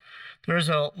There's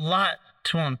a lot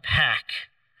to unpack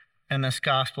in this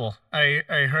gospel. I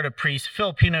heard a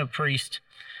Filipino priest,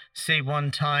 say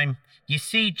one time, you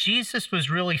see, Jesus was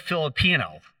really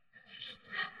Filipino.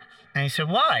 And he said,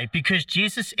 why? Because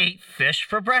Jesus ate fish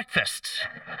for breakfast.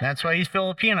 That's why he's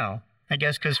Filipino. I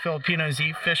guess because Filipinos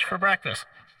eat fish for breakfast.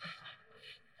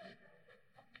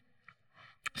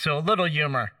 So a little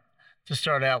humor to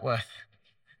start out with.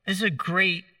 This is a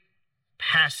great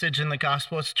passage in the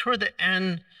gospel. It's toward the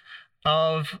end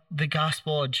of the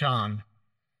Gospel of John.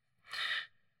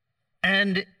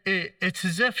 And it's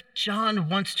as if John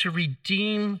wants to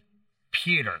redeem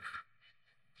Peter.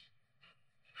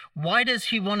 Why does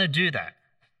he want to do that?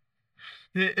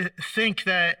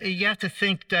 You have to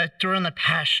think that during the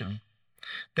Passion,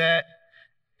 that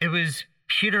it was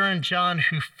Peter and John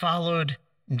who followed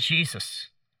Jesus.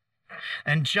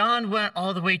 And John went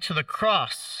all the way to the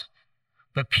cross,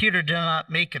 but Peter did not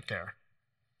make it there.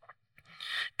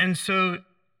 And so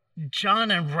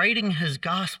John, in writing his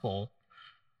gospel,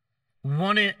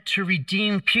 wanted to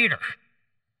redeem Peter,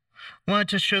 wanted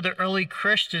to show the early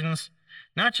Christians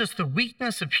not just the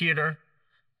weakness of Peter,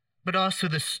 but also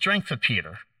the strength of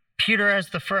Peter. Peter as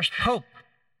the first pope.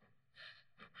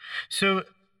 So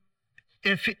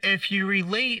if you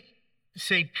relate,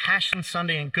 say, Passion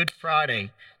Sunday and Good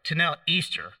Friday to now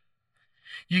Easter,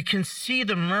 you can see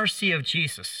the mercy of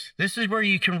Jesus. This is where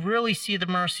you can really see the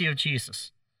mercy of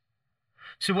Jesus.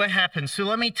 So what happens? So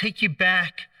let me take you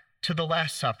back to the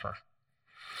Last Supper.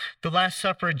 The Last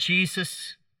Supper,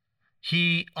 Jesus,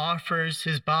 he offers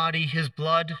his body, his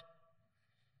blood.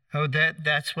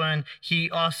 That's when he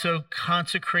also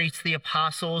consecrates the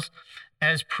apostles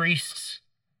as priests.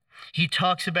 He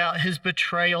talks about his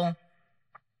betrayal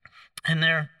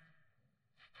and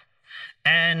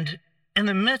in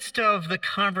the midst of the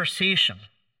conversation,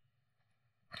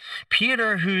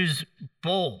 Peter, who's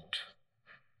bold,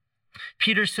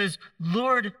 Peter says,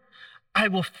 Lord, I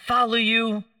will follow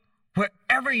you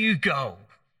wherever you go,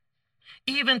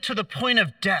 even to the point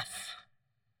of death.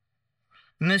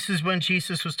 And this is when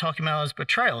Jesus was talking about his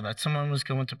betrayal, that someone was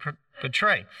going to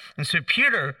betray. And so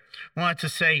Peter wanted to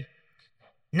say,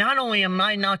 not only am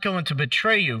I not going to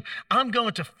betray you, I'm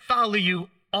going to follow you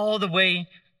all the way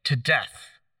to death.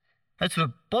 That's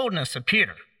the boldness of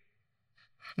Peter.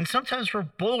 And sometimes we're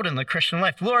bold in the Christian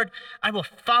life. Lord, I will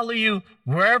follow you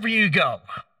wherever you go.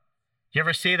 You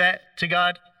ever say that to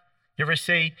God? You ever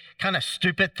say kind of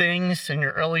stupid things in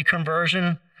your early conversion?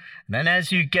 And then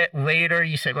as you get later,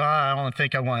 you say, well, I don't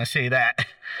think I want to say that.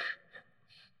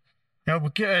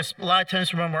 Because a lot of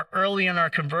times when we're early in our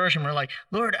conversion, we're like,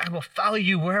 Lord, I will follow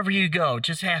you wherever you go.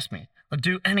 Just ask me. I'll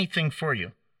do anything for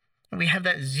you. And we have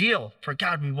that zeal for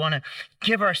God. We want to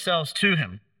give ourselves to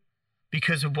him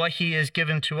because of what he has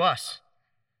given to us.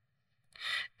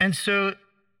 And so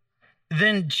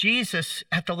then Jesus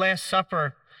at the Last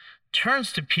Supper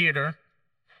turns to Peter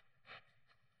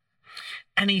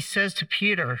and he says to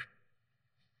Peter,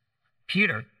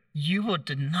 Peter, you will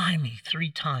deny me 3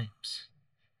 times.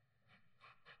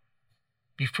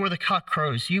 Before the cock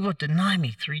crows, you will deny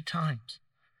me 3 times.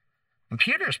 And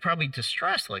Peter is probably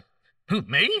distressed, like, who,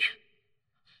 me?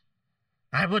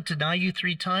 I will deny you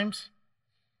 3 times?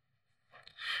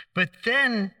 But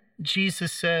then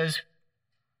Jesus says,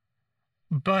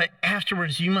 but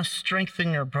afterwards you must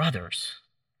strengthen your brothers.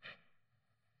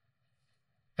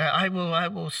 I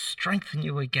will strengthen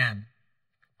you again.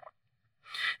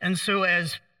 And so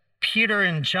as Peter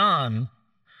and John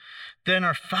then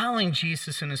are following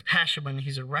Jesus in his passion when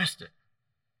he's arrested,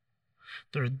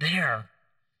 they're there.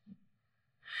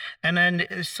 And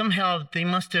then somehow they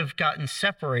must have gotten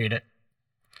separated.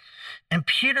 And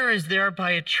Peter is there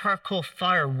by a charcoal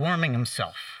fire warming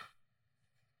himself.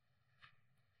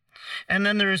 And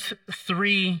then there's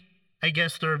 3, I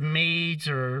guess they're maids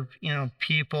or,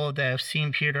 people that have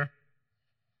seen Peter.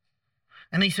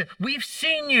 And they said, we've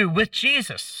seen you with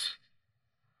Jesus.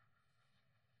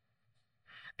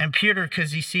 And Peter,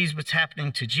 because he sees what's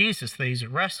happening to Jesus, that he's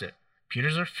arrested,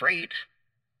 Peter's afraid.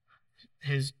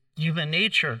 His human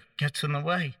nature gets in the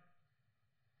way.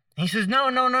 And he says, no,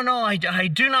 I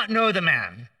do not know the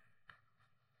man.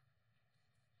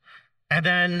 And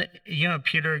then,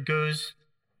 Peter goes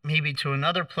maybe to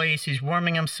another place. He's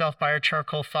warming himself by a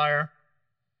charcoal fire.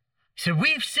 He said,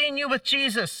 we've seen you with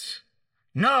Jesus.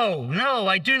 No,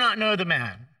 I do not know the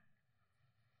man.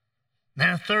 Then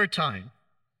a 3rd time,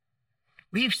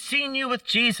 we've seen you with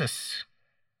Jesus.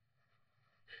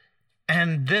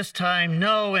 And this time,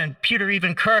 no, and Peter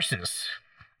even curses.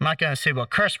 I'm not going to say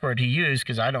what curse word he used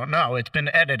because I don't know. It's been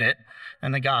edited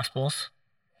in the Gospels.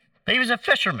 But he was a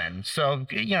fisherman, so,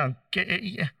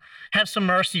 have some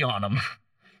mercy on him.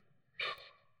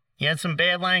 He had some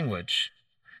bad language.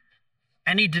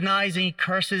 And he denies and he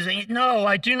curses. And no,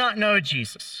 I do not know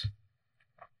Jesus.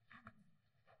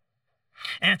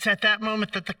 And it's at that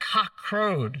moment that the cock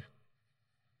crowed.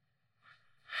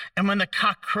 And when the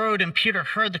cock crowed and Peter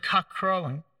heard the cock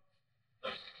crowing,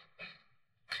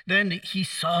 then he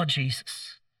saw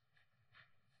Jesus.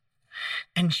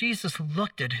 And Jesus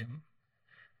looked at him,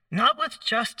 not with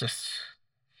justice,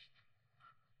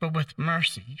 but with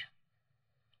mercy.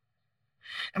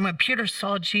 And when Peter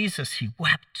saw Jesus, he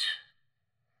wept.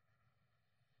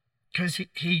 Because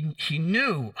he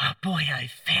knew, oh boy, I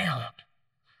failed.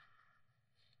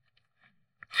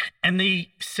 And they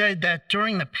said that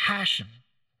during the Passion,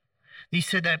 they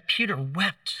said that Peter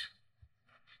wept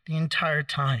the entire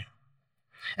time.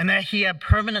 And that he had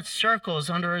permanent circles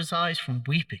under his eyes from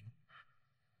weeping.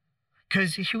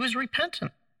 Because he was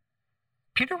repentant.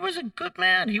 Peter was a good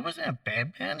man. He wasn't a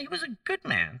bad man. He was a good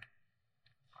man.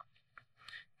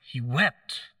 He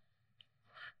wept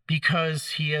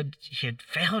because he had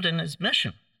failed in his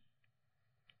mission.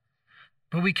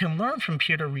 But we can learn from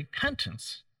Peter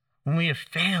repentance when we have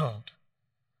failed.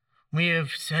 We have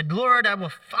said, Lord, I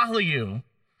will follow you.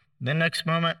 The next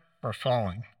moment, we're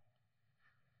falling.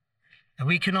 And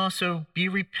we can also be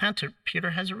repentant. Peter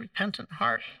has a repentant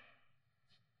heart.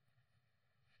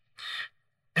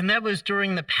 And that was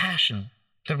during the Passion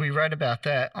that we read about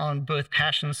that on both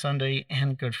Passion Sunday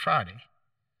and Good Friday.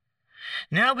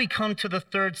 Now we come to the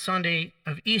third Sunday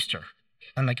of Easter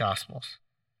in the Gospels.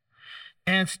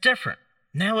 And it's different.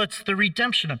 Now it's the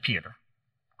redemption of Peter.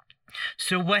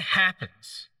 So what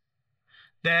happens?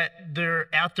 That they're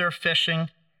out there fishing.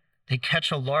 They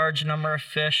catch a large number of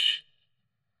fish.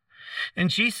 And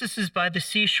Jesus is by the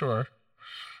seashore.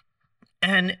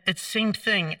 And it's the same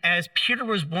thing. As Peter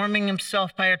was warming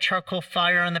himself by a charcoal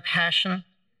fire in the Passion,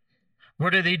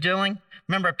 what are they doing?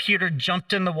 Remember, Peter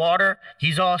jumped in the water.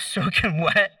 He's all soaking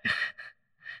wet.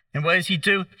 And what does he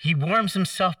do? He warms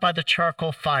himself by the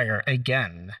charcoal fire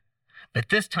again. But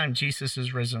this time, Jesus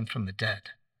is risen from the dead.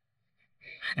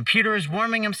 And Peter is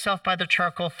warming himself by the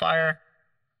charcoal fire.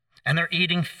 And they're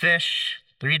eating fish.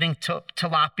 They're eating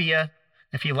tilapia.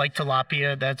 If you like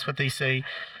tilapia, that's what they say,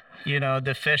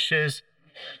 the fish is.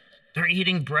 They're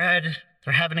eating bread.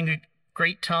 They're having a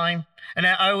great time. And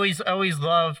I always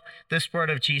love this word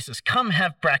of Jesus. Come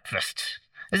have breakfast.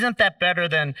 Isn't that better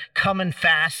than come and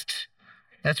fast?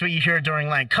 That's what you hear during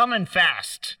Lent. Come and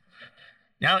fast.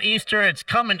 Now Easter, it's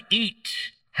come and eat.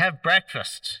 Have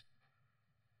breakfast.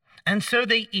 And so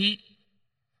they eat.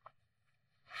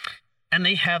 And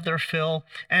they have their fill.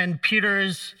 And Peter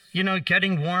is,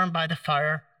 getting warm by the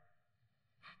fire.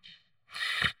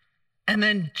 And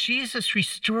then Jesus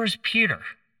restores Peter.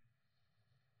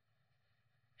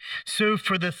 So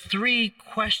for the three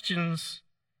questions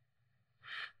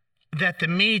that the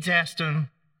maids asked him,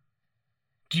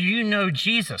 do you know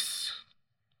Jesus?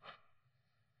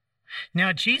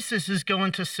 Now Jesus is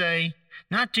going to say,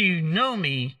 not do you know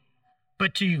me,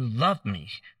 but do you love me?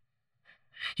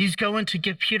 He's going to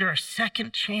give Peter a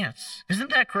second chance.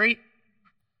 Isn't that great?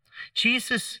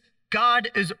 God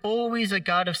is always a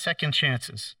God of second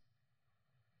chances.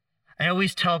 I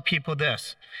always tell people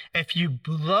this. If you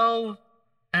blow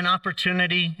an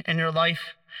opportunity in your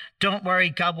life, don't worry,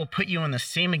 God will put you in the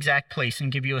same exact place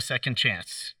and give you a second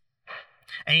chance.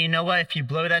 And you know what? If you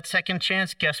blow that second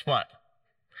chance, guess what?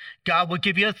 God will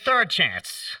give you a third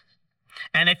chance.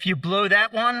 And if you blow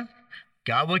that one,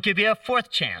 God will give you a fourth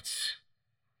chance.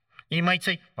 You might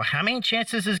say, well, how many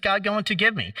chances is God going to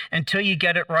give me? Until you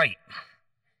get it right.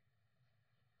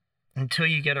 Until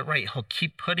you get it right. He'll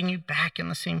keep putting you back in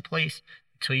the same place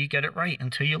until you get it right,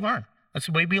 until you learn. That's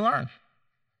the way we learn.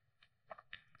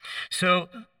 So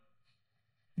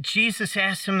Jesus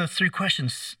asked him the three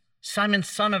questions. Simon,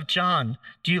 son of John,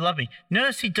 do you love me?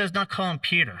 Notice he does not call him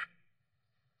Peter.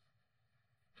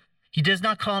 He does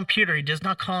not call him Peter. He does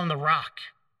not call him the rock.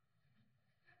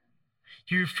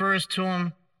 He refers to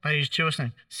him by his Jewish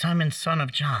name, Simon, son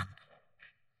of John.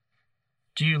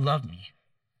 Do you love me?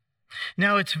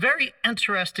 Now, it's very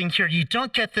interesting here. You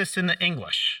don't get this in the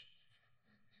English.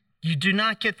 You do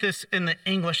not get this in the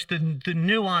English, the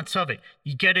nuance of it.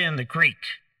 You get it in the Greek,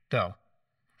 though.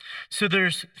 So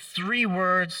there's three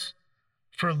words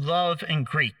for love in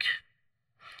Greek.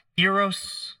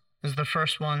 Eros is the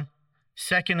first one.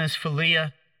 Second is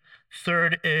philia.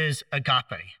 Third is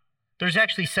agape. There's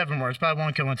actually 7 words, but I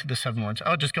won't go into the 7 words.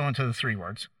 I'll just go into the 3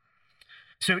 words.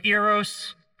 So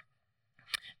eros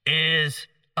is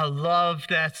a love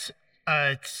that's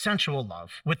a sensual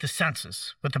love with the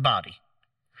senses, with the body.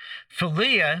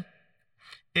 Philia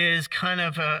is kind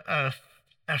of a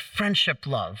friendship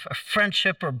love, a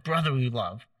friendship or brotherly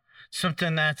love,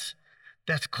 something that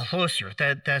that's closer,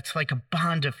 that's like a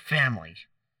bond of family,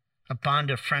 a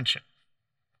bond of friendship.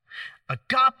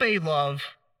 Agape love,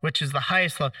 which is the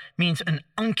highest love, means an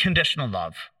unconditional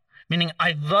love, meaning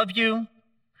I love you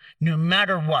no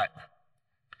matter what.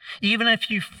 Even if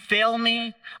you fail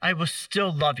me, I will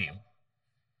still love you.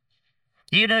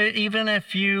 Even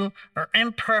if you are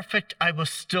imperfect, I will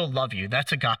still love you.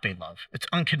 That's agape love. It's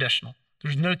unconditional.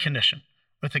 There's no condition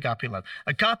with agape love.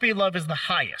 Agape love is the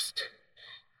highest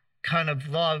kind of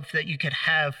love that you could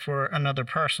have for another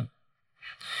person.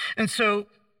 And so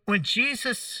when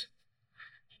Jesus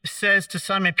says to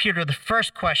Simon Peter, the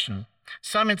first question,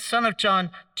 Simon, son of John,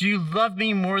 do you love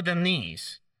me more than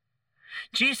these?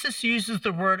 Jesus uses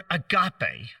the word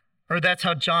agape, or that's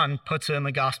how John puts it in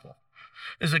the gospel,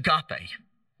 is agape,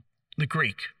 the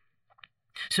Greek.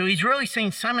 So he's really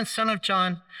saying, Simon, son of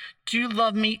John, do you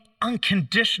love me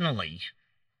unconditionally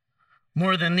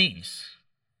more than these?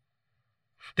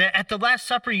 That at the Last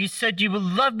Supper, you said you would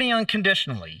love me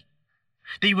unconditionally,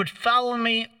 that you would follow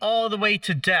me all the way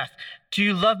to death. Do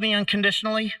you love me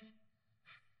unconditionally?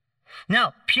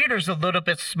 Now, Peter's a little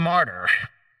bit smarter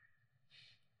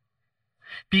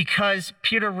because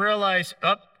Peter realized,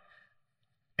 I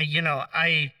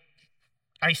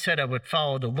said I would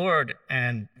follow the Lord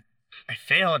and I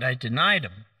failed, I denied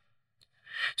him.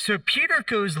 So Peter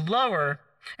goes lower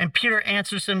and Peter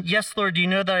answers him, yes, Lord, you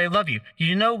know that I love you.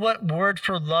 You know what word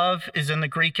for love is in the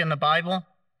Greek in the Bible?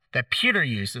 That Peter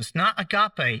uses, not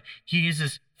agape, he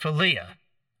uses philia.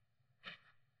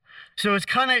 So it's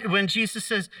kind of when Jesus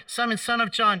says, Simon, son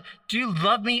of John, do you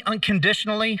love me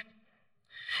unconditionally?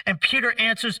 And Peter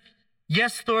answers,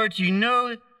 yes, Lord, you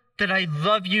know that I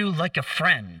love you like a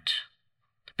friend,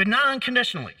 but not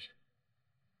unconditionally,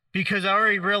 because I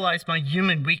already realized my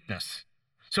human weakness.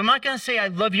 So I'm not going to say I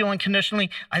love you unconditionally.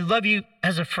 I love you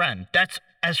as a friend. That's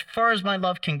as far as my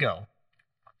love can go.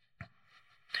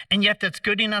 And yet that's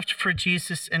good enough for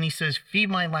Jesus, and he says, feed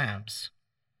my lambs.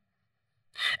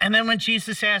 And then when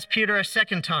Jesus asked Peter a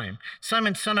second time,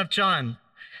 Simon, son of John,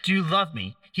 do you love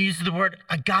me? He uses the word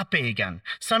agape again.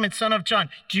 Simon, son of John,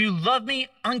 do you love me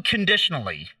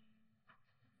unconditionally?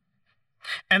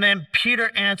 And then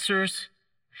Peter answers,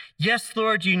 yes,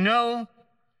 Lord, you know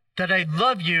that I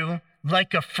love you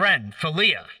like a friend,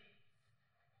 philia.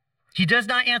 He does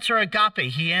not answer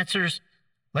agape. He answers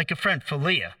like a friend,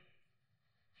 philia.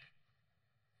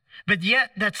 But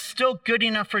yet, that's still good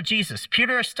enough for Jesus.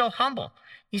 Peter is still humble.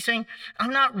 He's saying,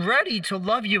 I'm not ready to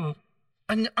love you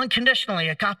unconditionally,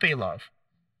 agape love.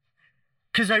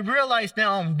 Because I realize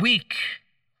now I'm weak.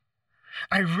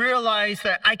 I realize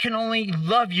that I can only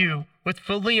love you with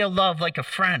philia love like a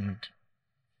friend.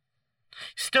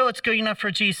 Still, it's good enough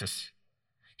for Jesus.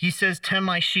 He says, tend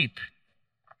my sheep.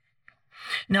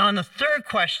 Now, on the third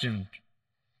question,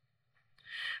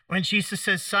 when Jesus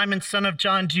says, Simon, son of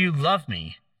John, do you love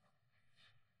me?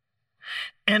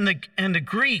 In the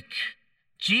Greek,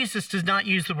 Jesus does not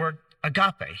use the word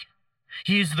agape.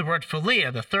 He uses the word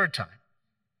philia the third time.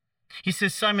 He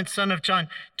says, Simon, son of John,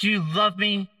 do you love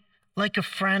me like a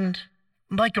friend,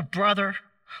 like a brother,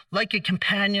 like a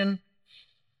companion,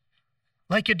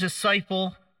 like a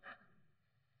disciple?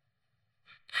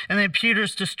 And then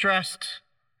Peter's distressed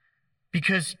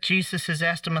because Jesus has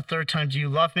asked him a third time, do you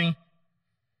love me?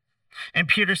 And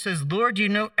Peter says, Lord, you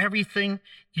know everything.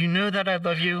 You know that I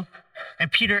love you.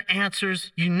 And Peter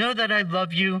answers, you know that I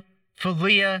love you,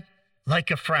 philia,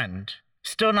 like a friend.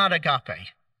 Still not agape.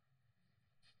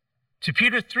 So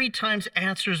Peter 3 times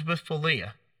answers with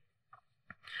philia.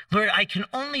 Lord, I can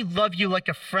only love you like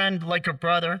a friend, like a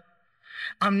brother.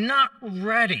 I'm not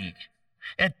ready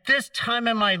at this time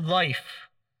in my life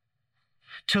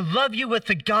to love you with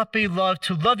agape love,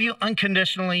 to love you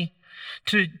unconditionally,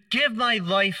 to give my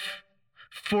life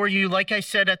for you, like I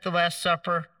said at the Last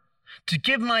Supper, to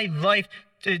give my life,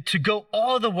 to go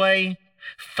all the way,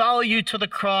 follow you to the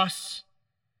cross,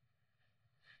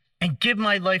 and give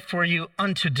my life for you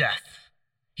unto death.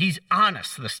 He's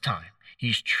honest this time.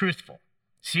 He's truthful.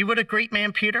 See what a great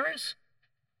man Peter is?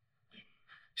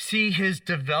 See his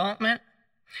development?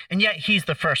 And yet he's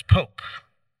the first pope.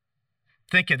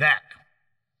 Think of that.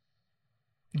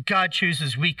 God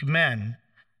chooses weak men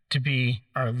to be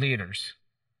our leaders,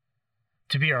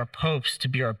 to be our popes, to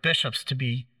be our bishops, to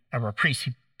be our priests.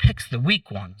 He picks the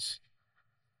weak ones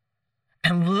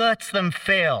and lets them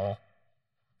fail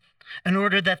in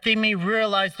order that they may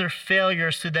realize their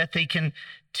failure so that they can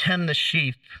tend the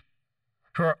sheep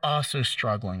who are also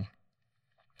struggling.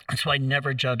 That's why I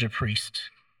never judge a priest.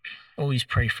 Always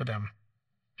pray for them.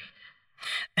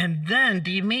 And then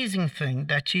the amazing thing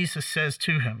that Jesus says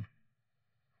to him,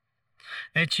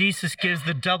 that Jesus gives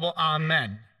the double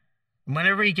amen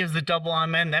Whenever he gives the double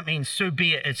amen, that means so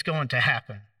be it, it's going to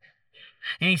happen.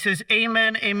 And he says,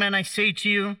 amen, amen, I say to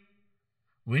you,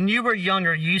 when you were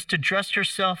younger, you used to dress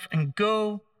yourself and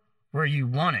go where you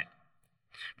wanted.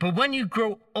 But when you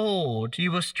grow old,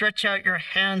 you will stretch out your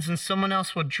hands and someone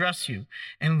else will dress you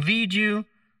and lead you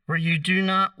where you do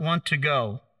not want to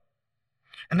go.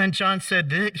 And then John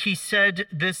said, he said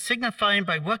this signifying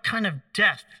by what kind of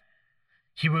death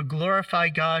he would glorify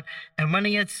God. And when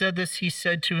he had said this, he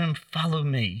said to him, follow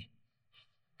me.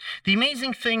 The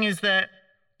amazing thing is that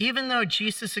even though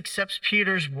Jesus accepts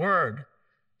Peter's word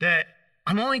that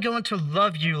I'm only going to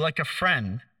love you like a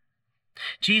friend,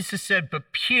 Jesus said,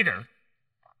 but Peter,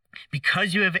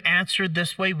 because you have answered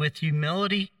this way with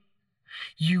humility,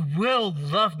 you will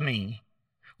love me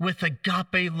with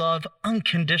agape love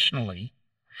unconditionally,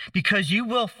 because you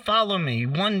will follow me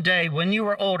one day when you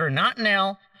are older, not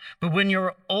now, but when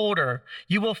you're older,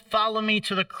 you will follow me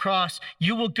to the cross.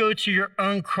 You will go to your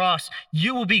own cross.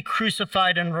 You will be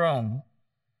crucified in Rome.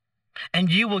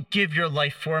 And you will give your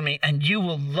life for me, and you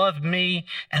will love me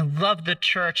and love the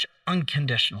church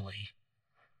unconditionally.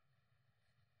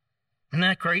 Isn't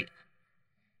that great?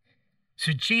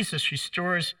 So Jesus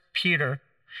restores Peter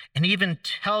and even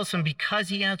tells him, because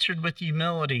he answered with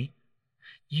humility,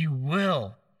 you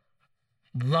will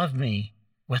love me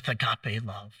with agape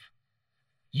love.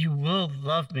 You will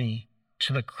love me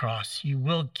to the cross. You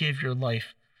will give your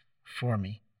life for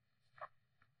me.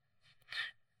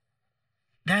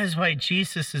 That is why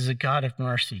Jesus is a God of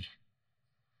mercy.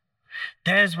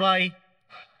 That is why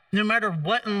no matter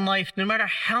what in life, no matter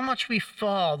how much we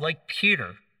fall, like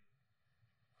Peter,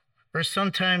 or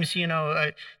sometimes,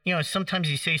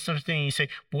 sometimes you say something and you say,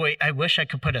 boy, I wish I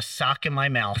could put a sock in my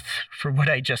mouth for what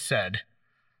I just said.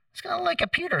 It's kind of like a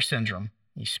Peter syndrome.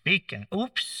 You speak and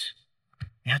oops,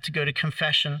 you have to go to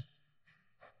confession.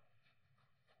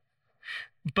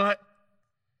 But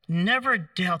never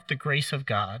doubt the grace of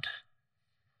God.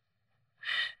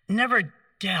 Never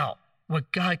doubt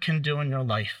what God can do in your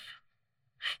life.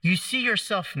 You see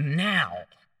yourself now,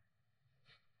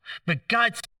 but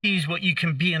God sees what you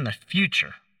can be in the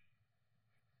future.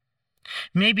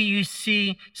 Maybe you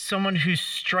see someone who's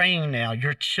straying now,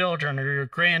 your children or your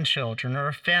grandchildren or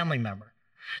a family member.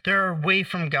 They're away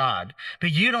from God,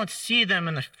 but you don't see them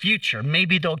in the future.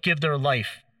 Maybe they'll give their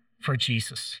life for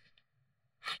Jesus.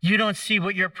 You don't see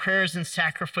what your prayers and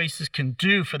sacrifices can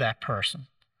do for that person.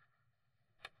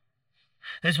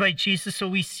 That's why Jesus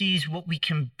always sees what we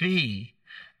can be,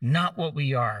 not what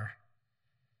we are.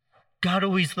 God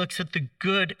always looks at the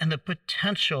good and the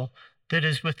potential that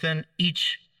is within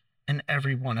each and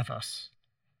every one of us.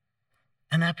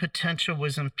 And that potential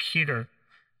was in Peter,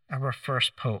 our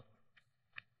first pope.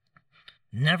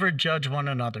 Never judge one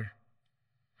another.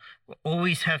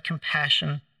 Always have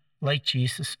compassion like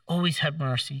Jesus. Always have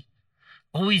mercy.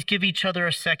 Always give each other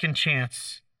a second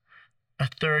chance, a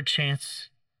third chance,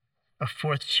 a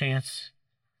fourth chance.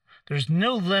 There's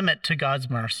no limit to God's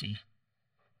mercy.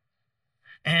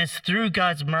 And it's through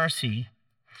God's mercy,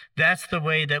 that's the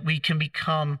way that we can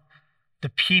become the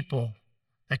people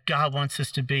that God wants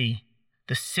us to be,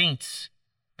 the saints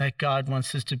that God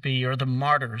wants us to be, or the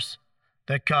martyrs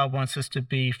that God wants us to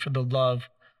be for the love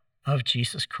of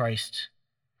Jesus Christ.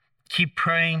 Keep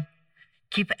praying.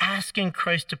 Keep asking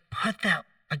Christ to put that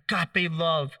agape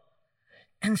love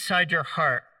inside your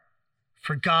heart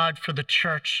for God, for the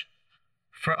church,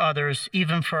 for others,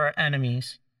 even for our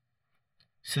enemies,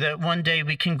 so that one day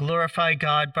we can glorify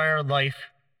God by our life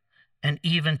and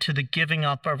even to the giving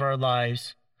up of our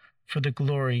lives for the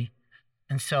glory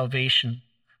and salvation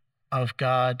of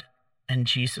God and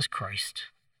Jesus Christ.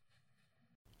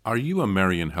 Are you a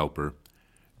Marian helper?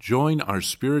 Join our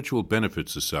Spiritual Benefit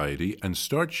Society and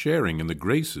start sharing in the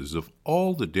graces of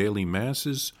all the daily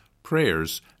masses,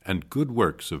 prayers, and good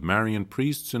works of Marian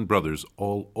priests and brothers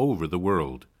all over the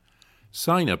world.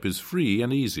 Sign up is free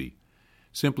and easy.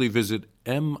 Simply visit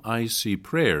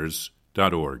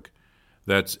micprayers.org.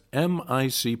 That's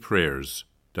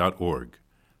micprayers.org.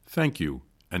 Thank you,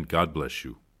 and God bless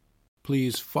you.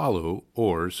 Please follow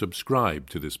or subscribe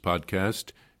to this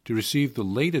podcast to receive the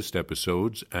latest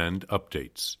episodes and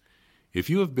updates. If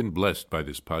you have been blessed by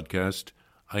this podcast,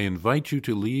 I invite you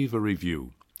to leave a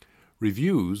review.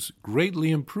 Reviews greatly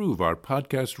improve our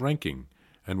podcast ranking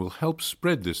and will help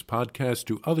spread this podcast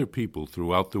to other people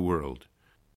throughout the world.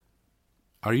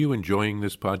 Are you enjoying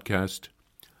this podcast?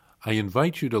 I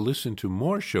invite you to listen to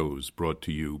more shows brought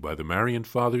to you by the Marian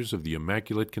Fathers of the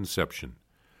Immaculate Conception.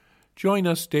 Join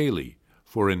us daily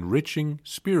for enriching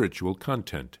spiritual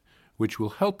content, which will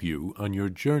help you on your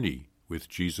journey with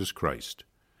Jesus Christ.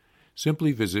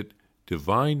 Simply visit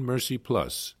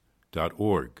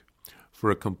DivineMercyPlus.org. for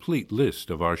a complete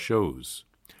list of our shows.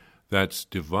 That's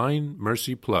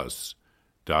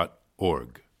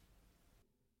DivineMercyPlus.org.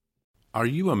 Are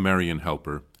you a Marian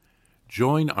helper?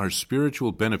 Join our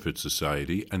Spiritual Benefit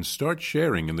Society and start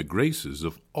sharing in the graces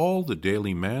of all the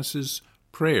daily masses,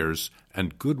 prayers,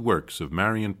 and good works of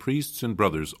Marian priests and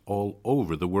brothers all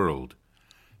over the world.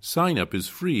 Sign up is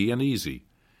free and easy.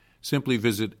 Simply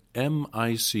visit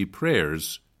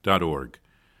micprayers.org.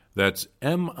 That's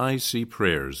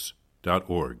micprayers.org.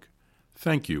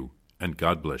 Thank you, and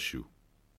God bless you.